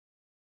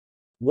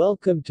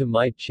Welcome to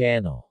my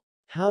channel.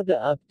 How to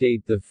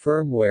update the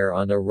firmware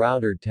on a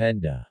router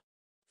Tenda.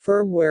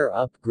 Firmware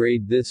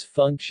upgrade. This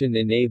function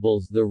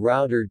enables the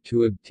router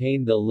to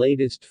obtain the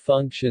latest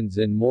functions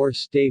and more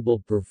stable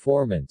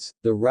performance.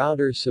 The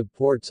router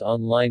supports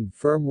online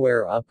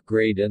firmware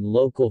upgrade and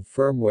local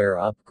firmware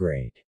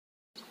upgrade.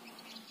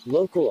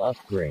 Local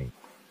upgrade.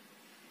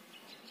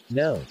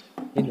 Note: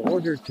 in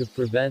order to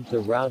prevent the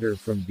router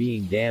from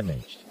being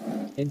damaged,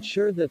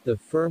 ensure that the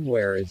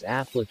firmware is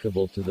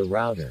applicable to the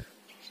router.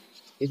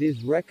 It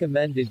is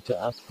recommended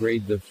to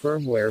upgrade the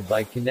firmware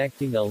by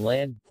connecting a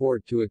LAN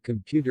port to a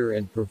computer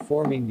and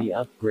performing the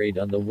upgrade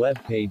on the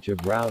web page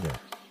of router.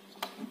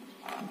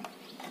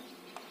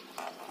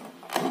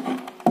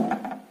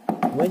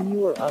 When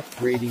you are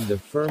upgrading the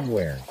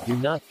firmware, do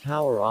not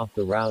power off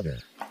the router.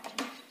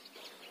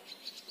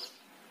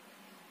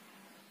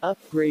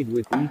 Upgrade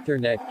with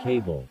Ethernet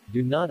cable.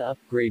 Do not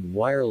upgrade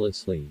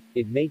wirelessly,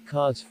 it may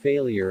cause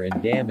failure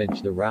and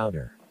damage the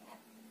router.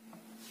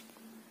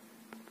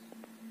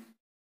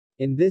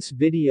 In this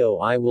video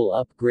I will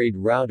upgrade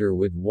router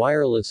with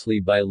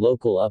wirelessly by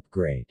local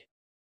upgrade.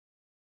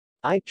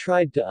 I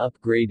tried to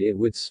upgrade it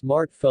with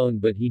smartphone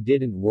but he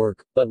didn't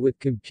work, but with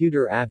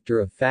computer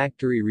after a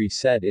factory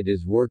reset it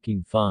is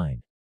working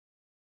fine.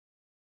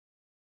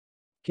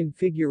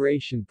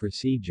 Configuration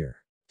procedure.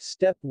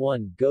 Step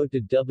 1. Go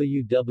to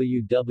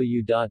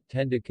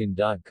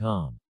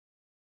www.tendacan.com.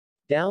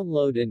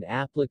 Download an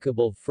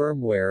applicable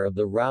firmware of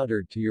the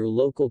router to your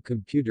local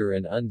computer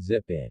and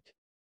unzip it.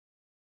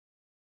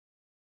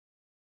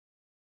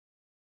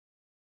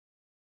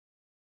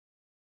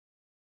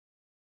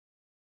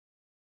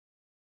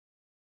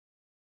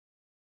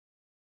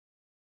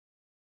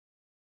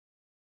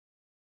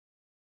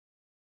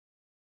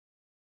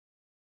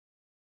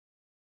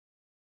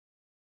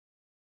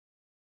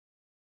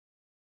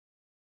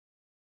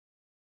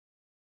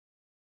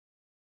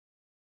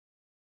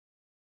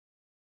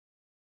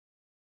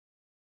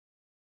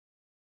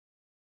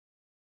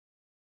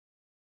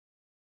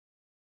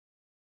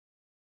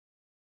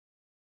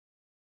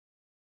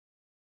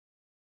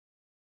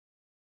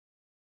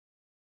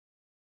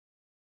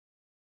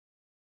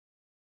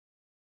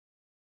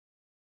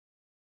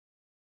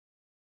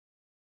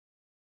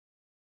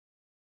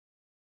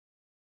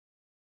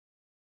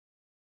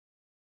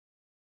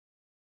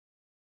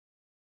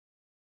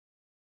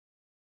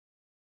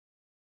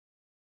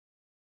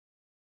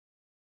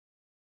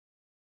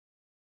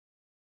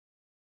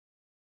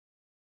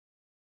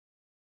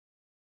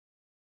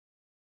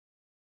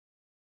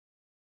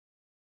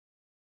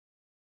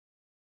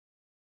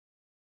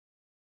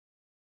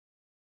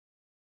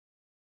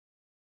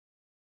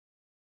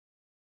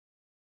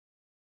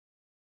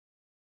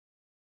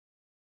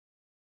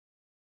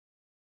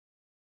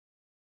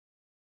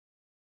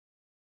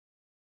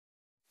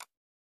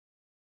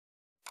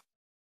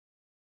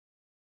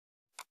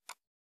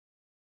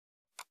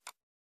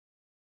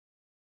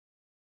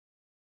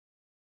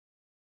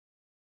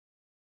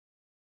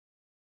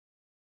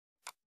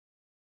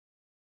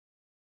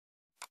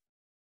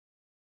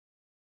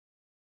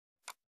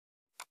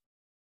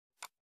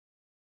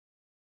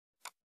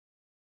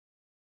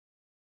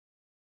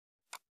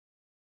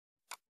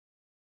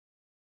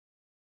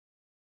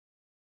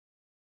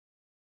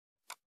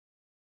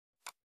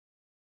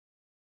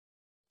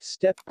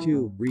 Step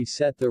 2.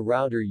 Reset the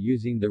router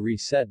using the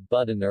reset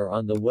button or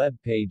on the web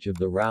page of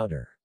the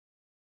router.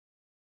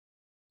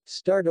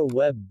 Start a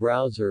web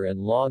browser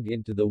and log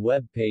into the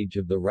web page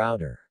of the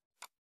router.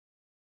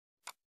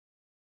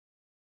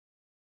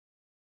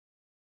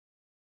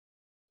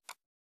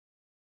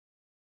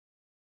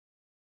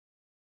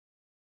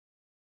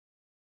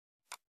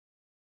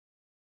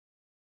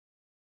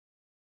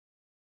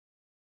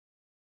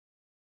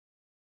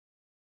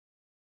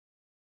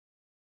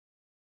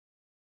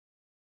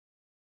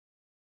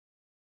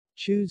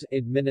 Choose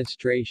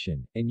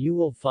Administration, and you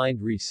will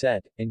find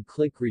Reset, and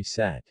click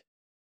Reset.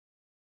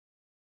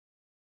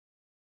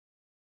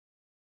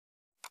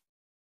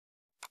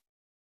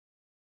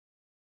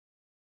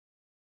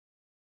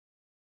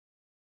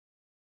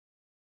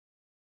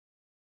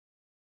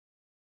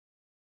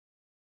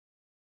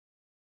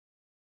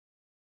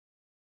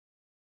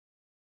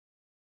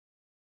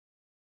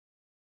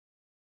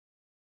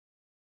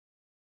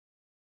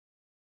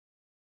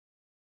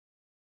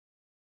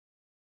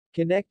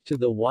 Connect to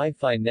the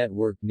Wi-Fi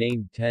network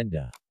named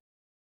Tenda.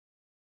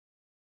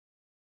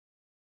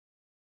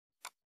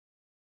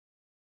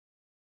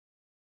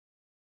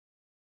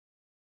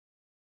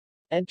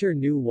 Enter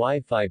new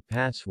Wi-Fi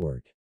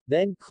password.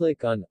 Then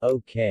click on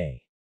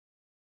OK.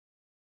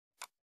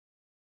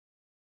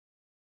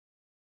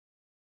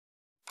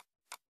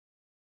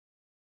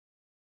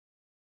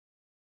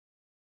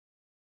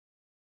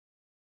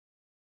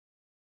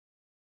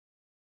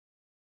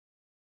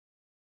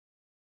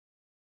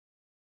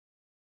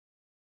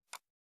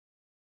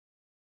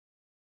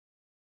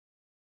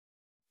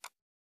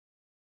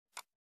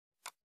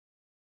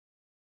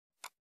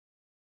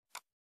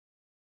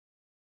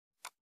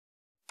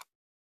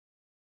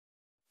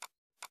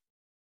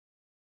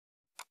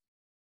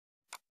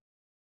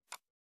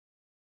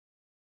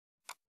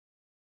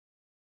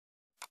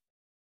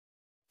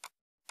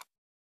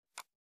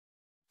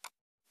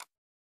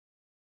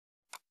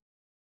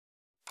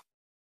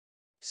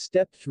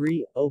 Step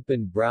 3.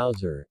 Open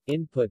browser,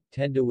 input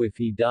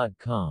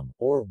tendawifi.com,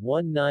 or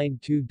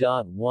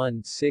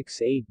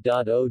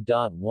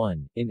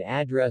 192.168.0.1, in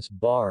address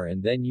bar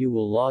and then you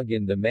will log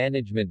in the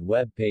management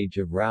web page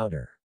of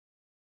router.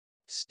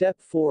 Step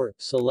 4.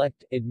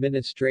 Select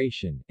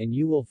Administration, and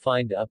you will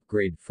find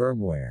Upgrade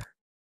Firmware.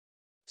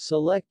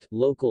 Select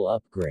Local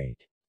Upgrade.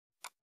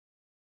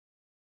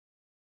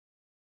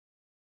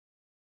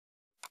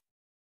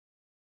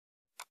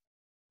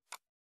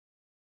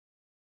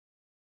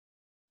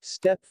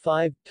 Step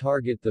 5.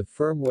 Target the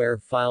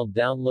firmware file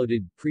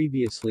downloaded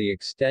previously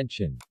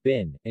extension,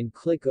 bin, and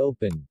click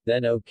Open,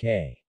 then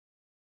OK.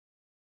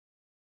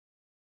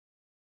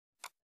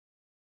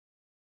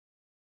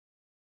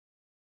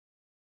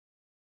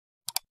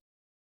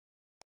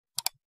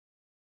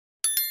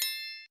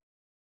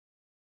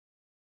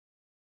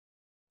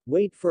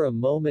 Wait for a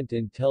moment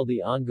until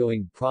the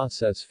ongoing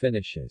process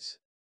finishes.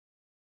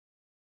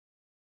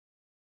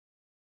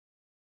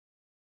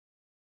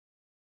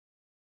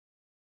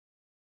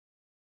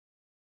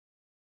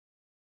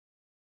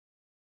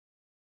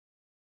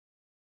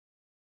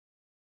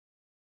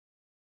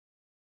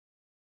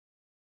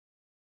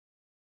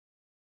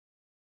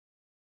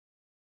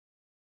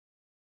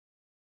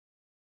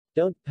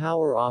 Don't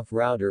power off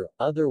router,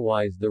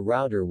 otherwise the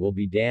router will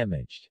be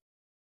damaged.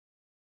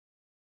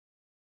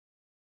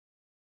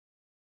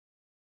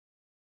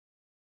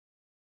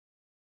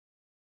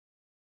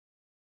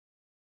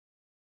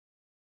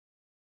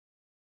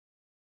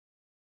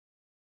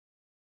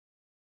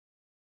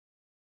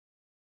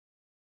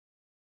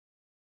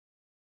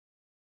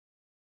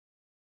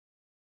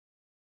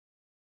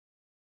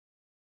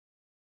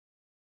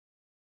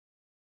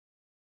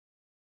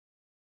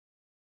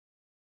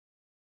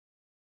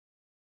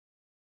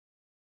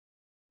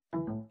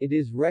 It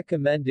is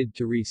recommended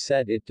to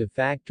reset it to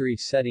factory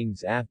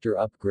settings after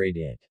upgrade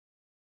it.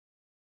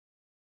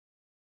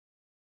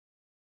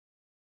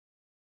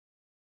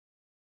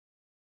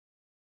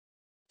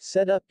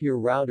 Set up your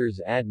router's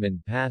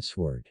admin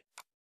password.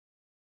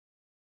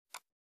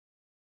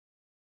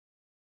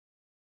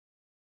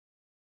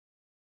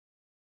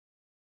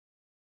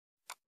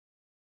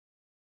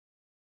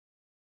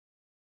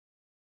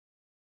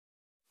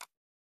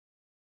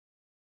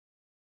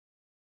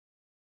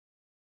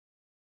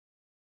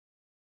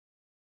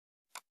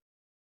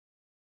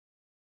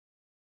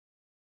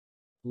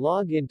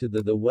 Log into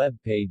the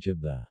web page of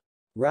the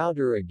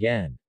router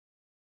again.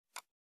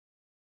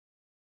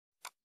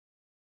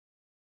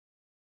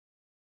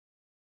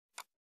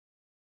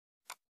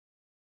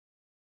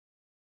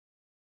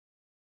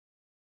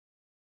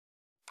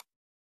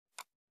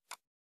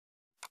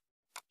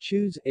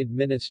 Choose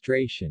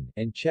Administration,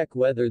 and check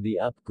whether the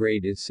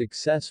upgrade is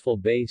successful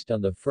based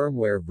on the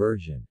firmware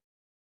version.